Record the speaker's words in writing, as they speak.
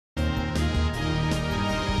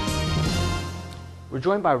We're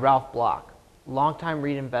joined by Ralph Block, longtime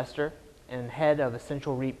REIT investor and head of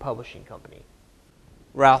Essential REIT Publishing Company.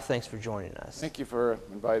 Ralph, thanks for joining us. Thank you for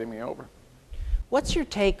inviting me over. What's your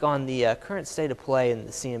take on the current state of play in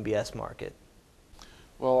the CMBS market?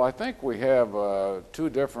 Well, I think we have two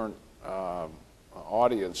different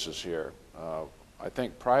audiences here. I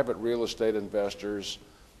think private real estate investors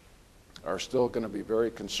are still going to be very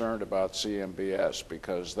concerned about CMBS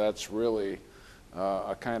because that's really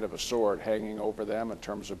a kind of a sword hanging over them in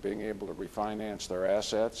terms of being able to refinance their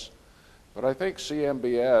assets. But I think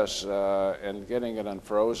CMBS and getting it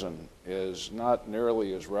unfrozen is not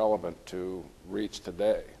nearly as relevant to REITs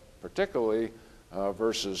today, particularly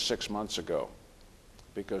versus 6 months ago,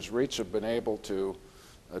 because REITs have been able to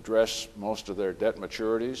address most of their debt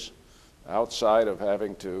maturities outside of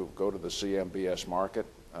having to go to the CMBS market.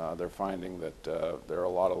 They're finding that there are a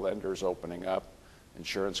lot of lenders opening up,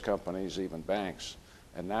 insurance companies, even banks.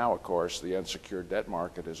 And now, of course, the unsecured debt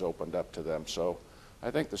market has opened up to them. So I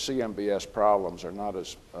think the CMBS problems are not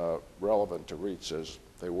as relevant to REITs as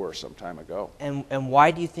they were some time ago. And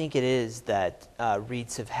why do you think it is that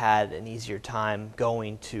REITs have had an easier time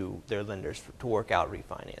going to their lenders to work out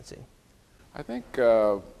refinancing? I think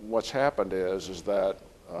what's happened is that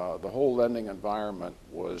the whole lending environment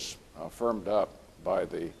was firmed up by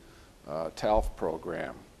the TALF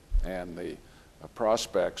program and the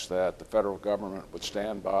prospects that the federal government would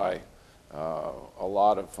stand by a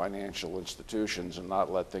lot of financial institutions and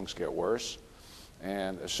not let things get worse.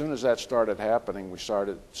 And as soon as that started happening, we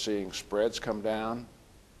started seeing spreads come down,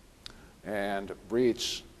 and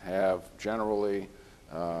REITs have generally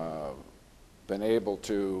been able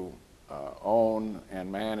to own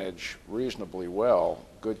and manage reasonably well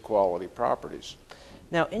good quality properties.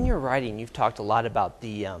 Now, in your writing, you've talked a lot about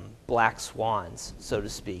the black swans, so to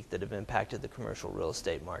speak, that have impacted the commercial real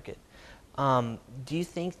estate market. Do you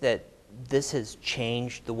think that this has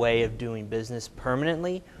changed the way of doing business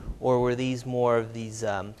permanently, or were these more of these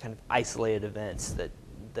kind of isolated events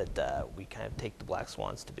that we kind of take the black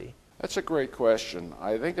swans to be? That's a great question.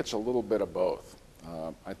 I think it's a little bit of both.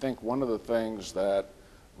 I think one of the things that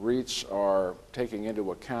REITs are taking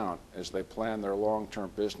into account as they plan their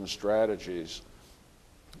long-term business strategies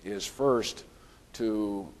is first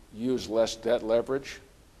to use less debt leverage.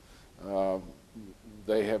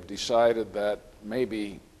 They have decided that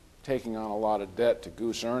maybe taking on a lot of debt to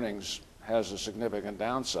goose earnings has a significant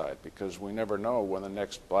downside because we never know when the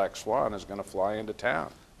next black swan is going to fly into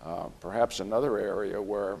town. Perhaps another area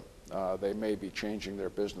where they may be changing their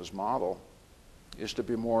business model is to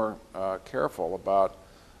be more careful about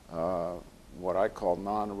what I call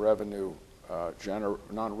non-rental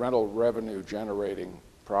revenue generating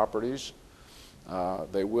properties.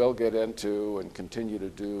 They will get into and continue to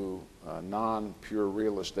do non-pure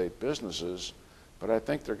real estate businesses, but I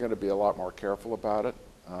think they're going to be a lot more careful about it.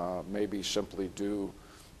 Maybe simply do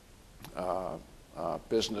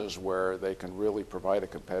business where they can really provide a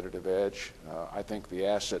competitive edge. I think the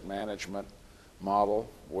asset management model,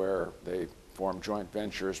 where they form joint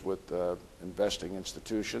ventures with investing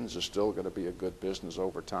institutions, is still going to be a good business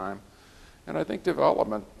over time. And I think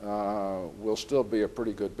development will still be a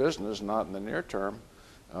pretty good business, not in the near term,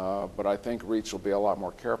 but I think REITs will be a lot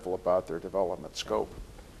more careful about their development scope.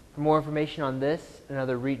 For more information on this and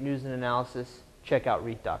other REIT news and analysis, check out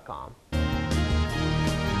REIT.com.